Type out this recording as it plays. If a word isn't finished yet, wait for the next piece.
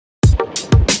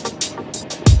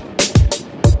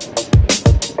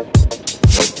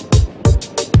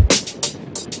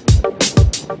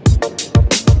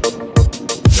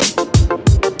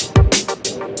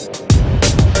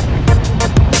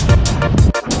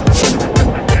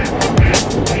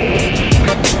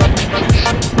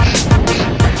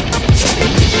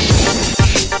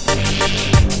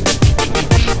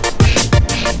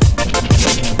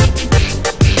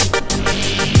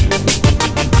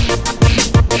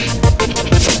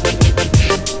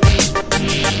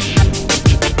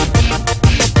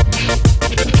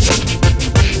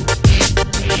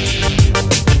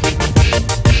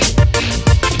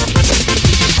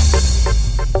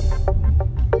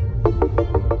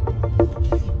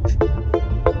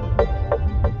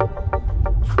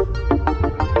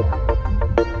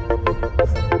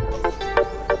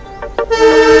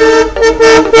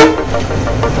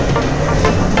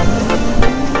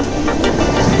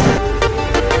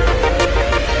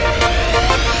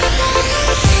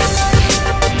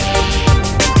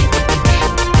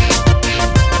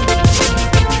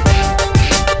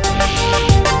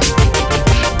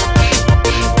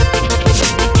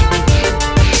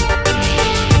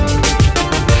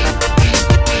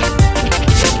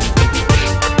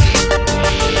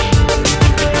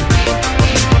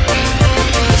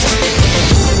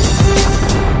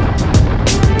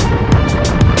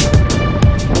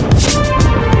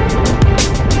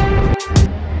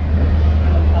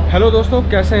Hello दोस्तों,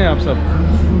 कैसे हैं आप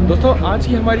सब। दोस्तों आज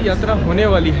की हमारी यात्रा होने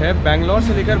वाली है बेंगलोर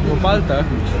से लेकर भोपाल तक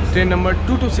ट्रेन नंबर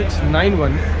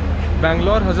 22691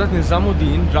 बेंगलोर हज़रत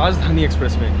निज़ामुद्दीन राजधानी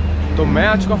एक्सप्रेस में। तो मैं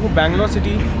आ चुका हूँ बेंगलोर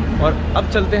सिटी और अब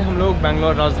चलते हैं हम लोग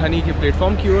बेंगलोर राजधानी के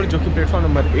प्लेटफॉर्म की ओर, जो कि प्लेटफॉर्म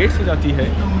नंबर 8 से जाती है।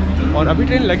 और अभी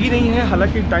ट्रेन लगी नहीं है,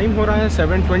 हालांकि टाइम हो रहा है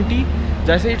 7:20।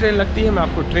 जैसे ही ट्रेन लगती है मैं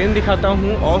आपको ट्रेन दिखाता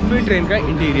हूँ और फिर ट्रेन का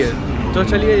इंटीरियर। तो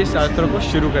चलिए इस यात्रा को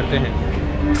शुरू करते हैं।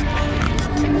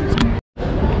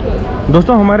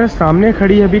 दोस्तों हमारे सामने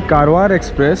खड़ी है अभी कारवार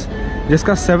एक्सप्रेस,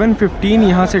 जिसका 7:15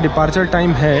 यहाँ से डिपार्चर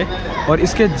टाइम है और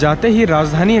इसके जाते ही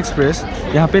राजधानी एक्सप्रेस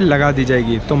यहाँ पे लगा दी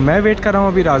जाएगी। तो मैं वेट कर रहा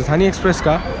हूँ अभी राजधानी एक्सप्रेस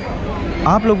का।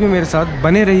 आप लोग भी मेरे साथ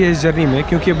बने रहिए इस जर्नी में,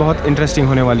 क्योंकि बहुत इंटरेस्टिंग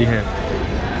होने वाली है।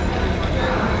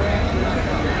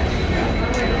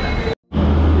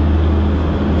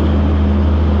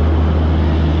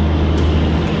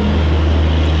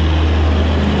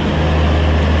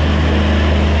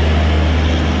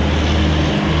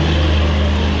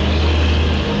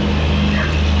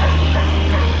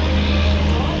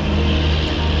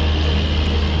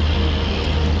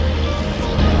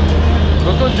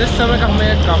 दोस्तों जिस समय का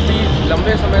हमें काफ़ी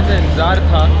लंबे समय से इंतज़ार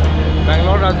था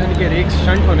बेंगलोर राजधानी के रेक्स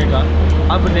शंट होने का,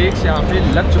 अब रेक्स यहाँ पे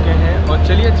लग चुके हैं। और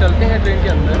चलिए चलते हैं ट्रेन के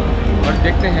अंदर और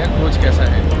देखते हैं कोच कैसा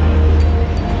है।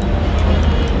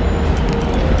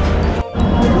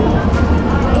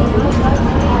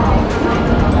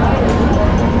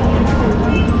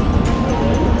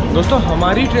 दोस्तों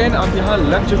हमारी ट्रेन अब यहाँ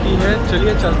लग चुकी है।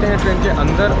 चलिए चलते हैं ट्रेन के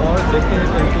अंदर और देखते हैं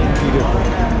ट्रेन के इंटीरियर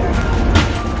को।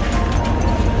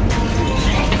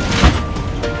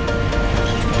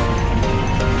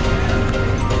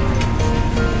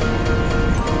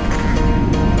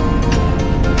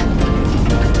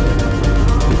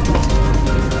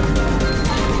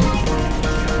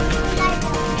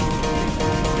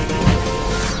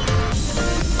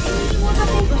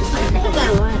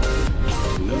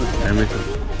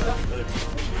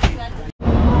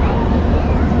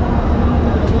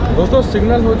 दोस्तों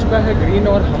सिग्नल हो चुका है ग्रीन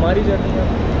और हमारी जर्नी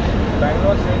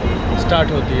बेंगलोर से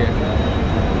स्टार्ट होती है।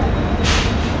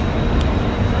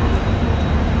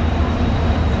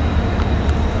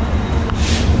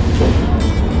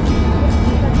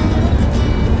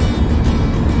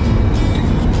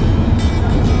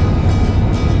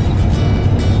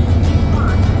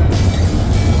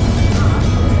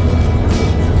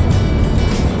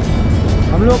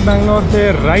 हम लोग बेंगलोर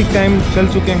से राइट टाइम चल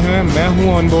चुके हैं। मैं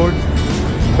हूँ on board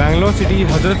Bangalore city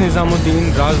Hazrat Nizamuddin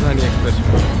राजधानी एक्सप्रेस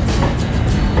में।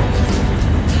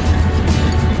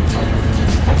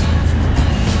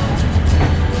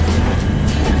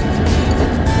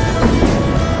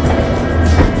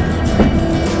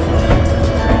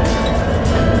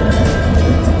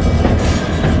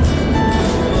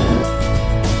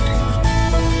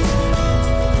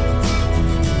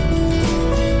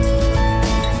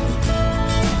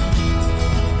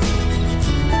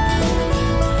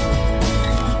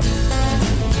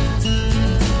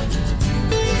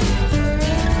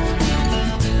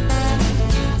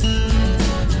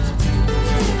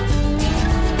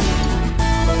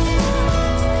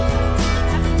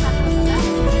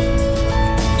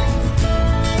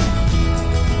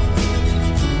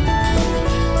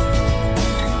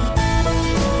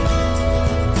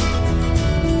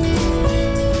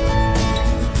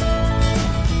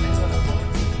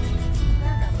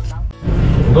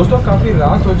 दोस्तों काफ़ी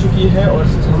रात हो चुकी है और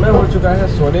समय हो चुका है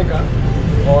सोने का।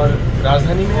 और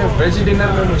राजधानी में वेज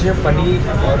डिनर में मुझे पनीर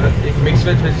और एक मिक्स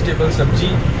वेज वेजिटेबल सब्जी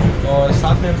और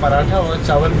साथ में पराठा और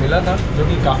चावल मिला था, जो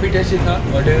कि काफ़ी टेस्टी था।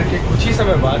 और डिनर के कुछ ही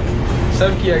समय बाद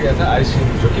सर्व किया गया था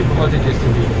आइसक्रीम, जो कि बहुत ही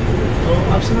टेस्टी थी। तो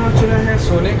अब समय हो चुका है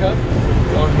सोने का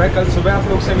और मैं कल सुबह आप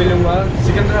लोग से मिलूँगा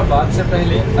सिकंदराबाद से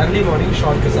पहले अर्ली मॉर्निंग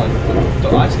शॉट के साथ।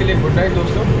 तो आज के लिए गुड नाइट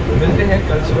दोस्तों, मिलते हैं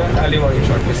कल सुबह अर्ली मॉर्निंग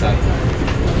शॉट के साथ।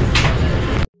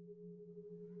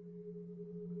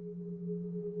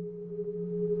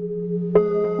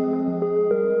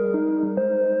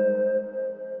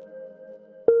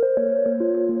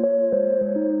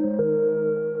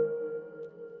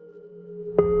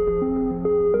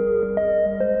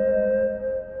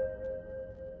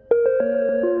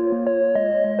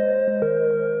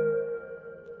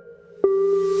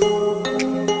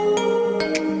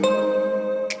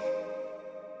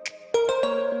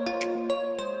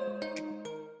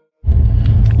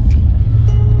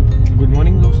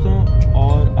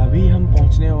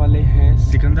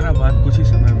 सिकंदराबाद कुछ ही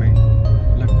समय में,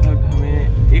 लगभग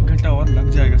हमें 1 घंटा और लग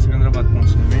जाएगा सिकंदराबाद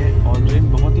पहुंचने में। और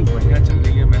ट्रेन बहुत ही बढ़िया चल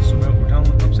रही है। मैं सुबह उठा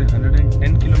हूं तब से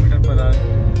 110 किलोमीटर पर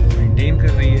आवर मेंटेन कर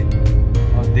रही है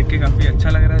और देख के काफ़ी अच्छा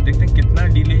लग रहा है। देखते हैं कितना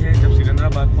डिले है, जब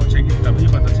सिकंदराबाद पहुंचेगी तभी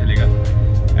पता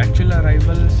चलेगा। एक्चुअल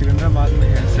अराइवल सिकंदराबाद में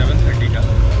है 7:30 का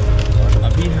और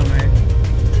अभी हमें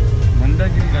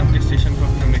मंदागिरी नाम के स्टेशन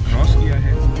को हमने क्रॉस किया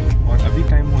है और अभी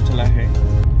टाइम हो चला है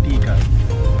टी का,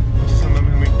 जिस समय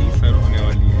में हमें टी सर्व होने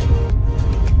वाली है।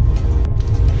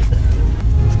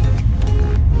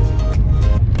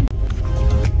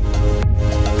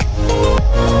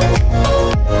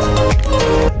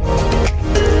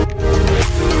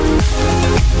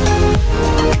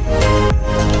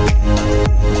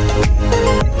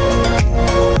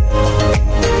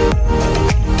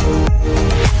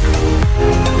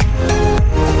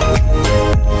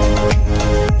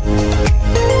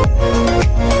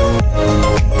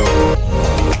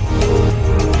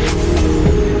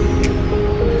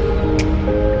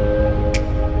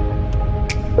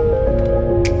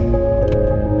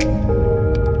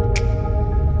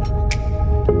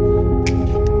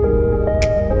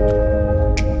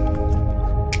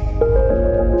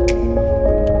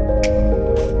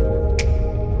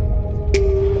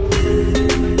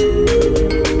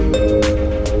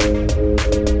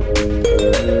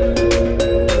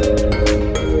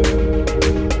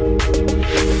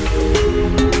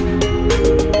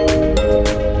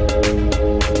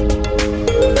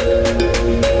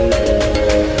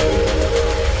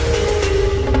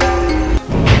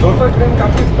 दोस्तों ट्रेन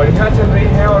काफ़ी बढ़िया चल रही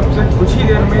है और सिर्फ कुछ ही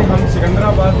देर में हम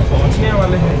सिकंदराबाद पहुंचने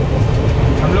वाले हैं।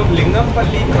 हम लोग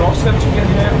लिंगमपल्ली क्रॉस कर चुके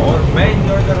हैं और मैं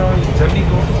इंजॉय कर रहा हूँ इस जर्नी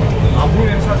को। आप भी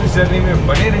मेरे साथ इस जर्नी में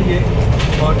बने रहिए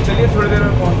और चलिए थोड़ी देर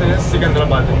में पहुँचते हैं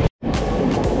सिकंदराबाद।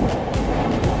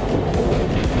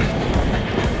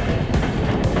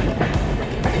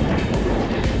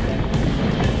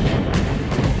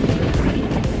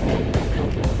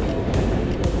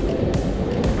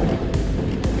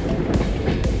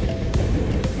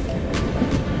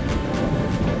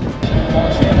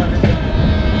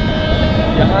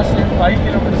 यहाँ से 5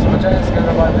 किलोमीटर बचा है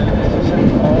सिकंदराबाद रेलवे स्टेशन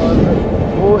और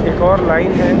वो एक और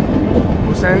लाइन है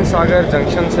हुसैन सागर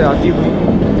जंक्शन से आती हुई,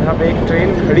 जहाँ पे एक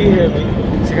ट्रेन खड़ी है अभी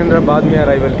सिकंदराबाद में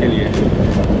अराइवल के लिए।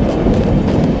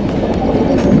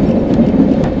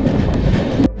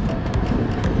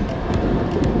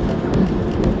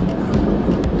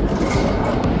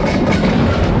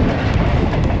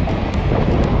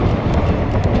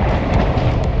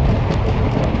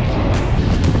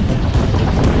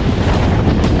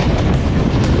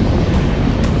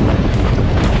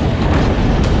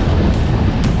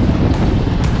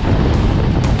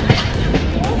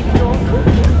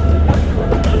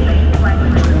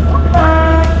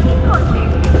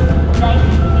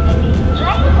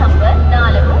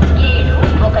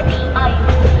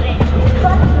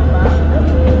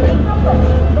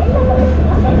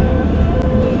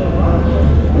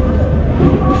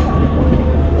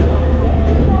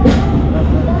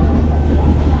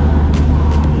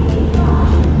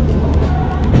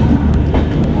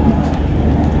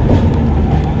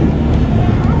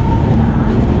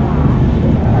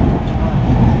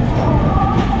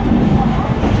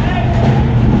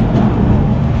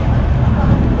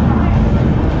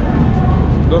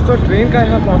 दोस्तों ट्रेन का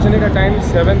यहाँ पहुँचने का टाइम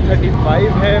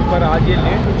 7:35 है, पर आज ये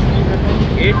लेट हो चुकी है।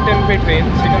 8:10 पे ट्रेन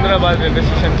सिकंदराबाद रेलवे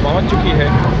स्टेशन पहुँच चुकी है।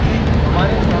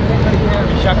 हमारे सामने खड़ी है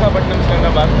विशाखापट्टनम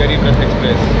सिकंदराबाद गरीब रथ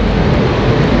एक्सप्रेस।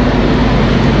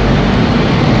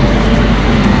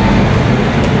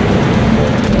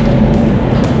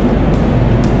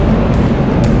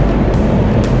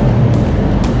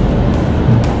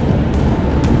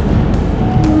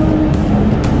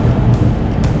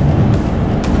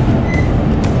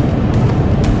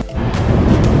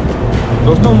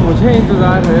 दोस्तों मुझे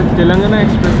इंतज़ार है तेलंगाना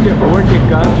एक्सप्रेस के ओवरटेक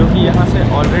का, जो कि यहाँ से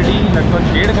ऑलरेडी लगभग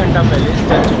 1.5 घंटा पहले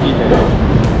चल चुकी है।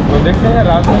 तो देखते हैं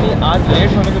राजधानी आज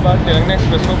लेट होने के बाद तेलंगाना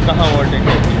एक्सप्रेस को कहाँ ओवरटेक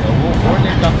करती है। वो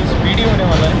ओवरटेक काफ़ी स्पीडी होने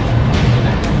वाला है।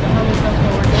 कहाँ मिलता है उसका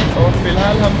ओवरटेक? और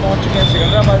फिलहाल हम पहुँच चुके हैं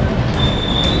सिकंदराबाद।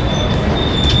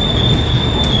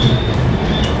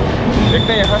 देखते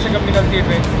हैं यहाँ से कब निकलती है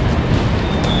ट्रेन।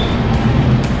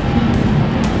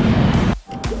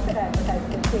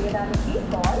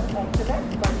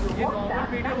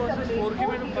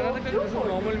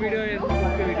 नॉर्मल वीडियो या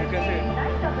वीडियो कैसे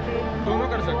दोनों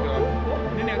कर सकते हो आप?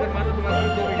 नहीं, अगर मान लो तुम्हारे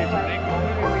 2 वीडियो चल रहे हैं, एक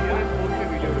नॉर्मल वीडियो है, 4 पे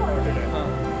वीडियो रिकॉर्डेड है। हाँ,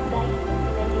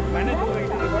 मैंने जो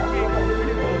वीडियो रिकॉर्ड किया है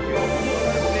वीडियो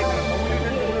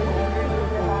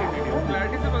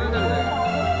क्लैरिटी से पता चल जाएगा।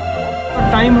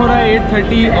 टाइम हो रहा है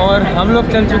 8:30 और हम लोग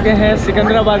चल चुके हैं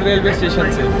सिकंदराबाद रेलवे स्टेशन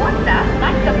से।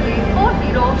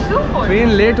 ट्रेन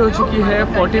लेट हो चुकी है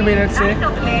 40 मिनट से।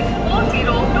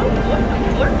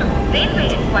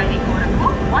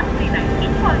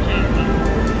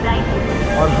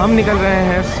 और हम निकल रहे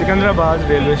हैं सिकंदराबाद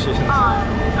रेलवे स्टेशन से।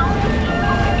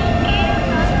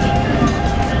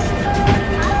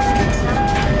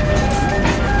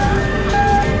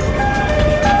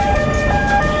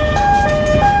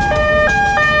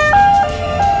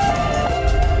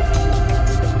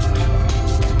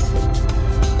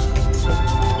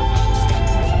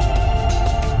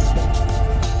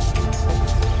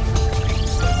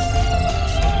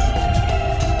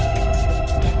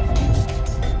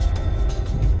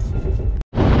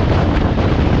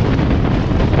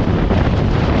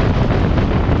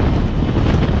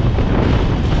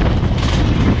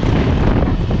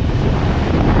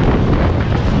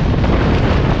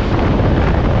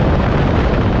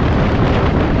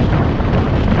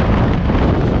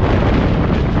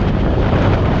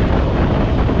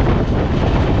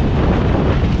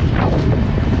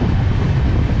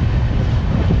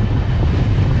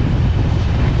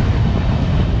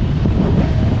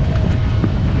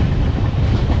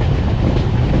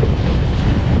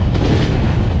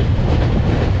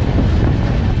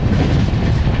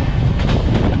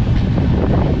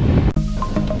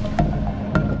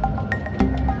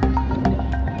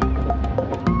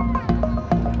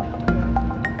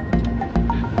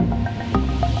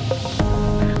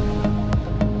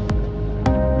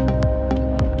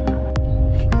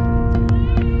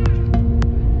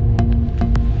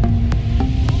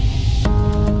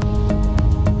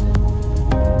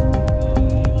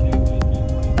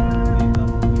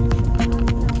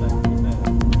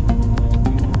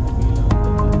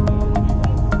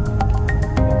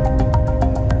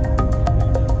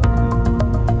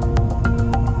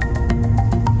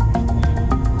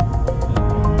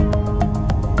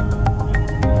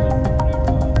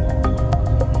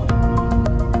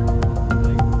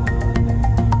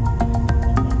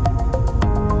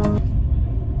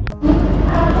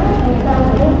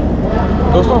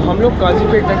 लोग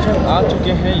काजीपेट जंक्शन आ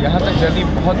चुके हैं। यहाँ तक जर्नी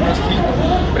बहुत मस्त थी।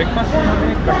 ब्रेकफास्ट में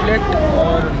हमें कटलेट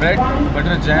और ब्रेड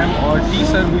बटर जैम और टी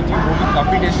सर्व हुई थी, वो भी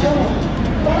काफ़ी टेस्टी थी।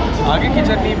 आगे की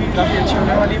जर्नी भी काफ़ी अच्छी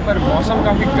होने वाली, पर मौसम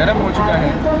काफ़ी गर्म हो चुका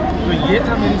है। तो ये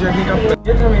था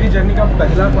मेरी जर्नी का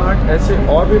पहला पार्ट। ऐसे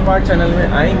और भी पार्ट चैनल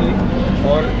में आएंगे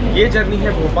और ये जर्नी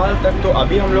है भोपाल तक। तो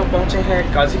अभी हम लोग पहुँचे हैं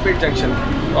काजीपेट जंक्शन।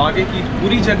 तो आगे की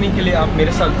पूरी जर्नी के लिए आप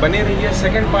मेरे साथ बने रहिए।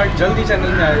 सेकंड पार्ट जल्दी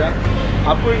चैनल में आएगा।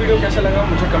 आपको ये वीडियो कैसा लगा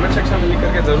मुझे कमेंट सेक्शन में लिख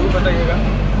करके ज़रूर बताइएगा।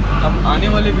 हम आने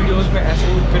वाले वीडियोस में ऐसे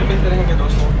ही फिर मिलते रहेंगे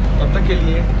दोस्तों। तब तक के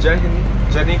लिए जय हिंद।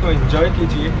 जर्नी को एंजॉय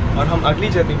कीजिए और हम अगली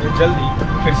जर्नी में जल्दी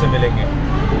फिर से मिलेंगे।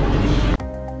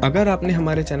 अगर आपने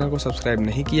हमारे चैनल को सब्सक्राइब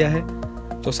नहीं किया है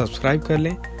तो सब्सक्राइब कर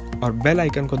लें और बेल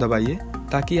आइकन को दबाइए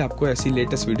ताकि आपको ऐसी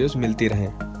लेटेस्ट वीडियोस मिलती रहें।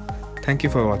 Thank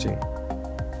you for watching.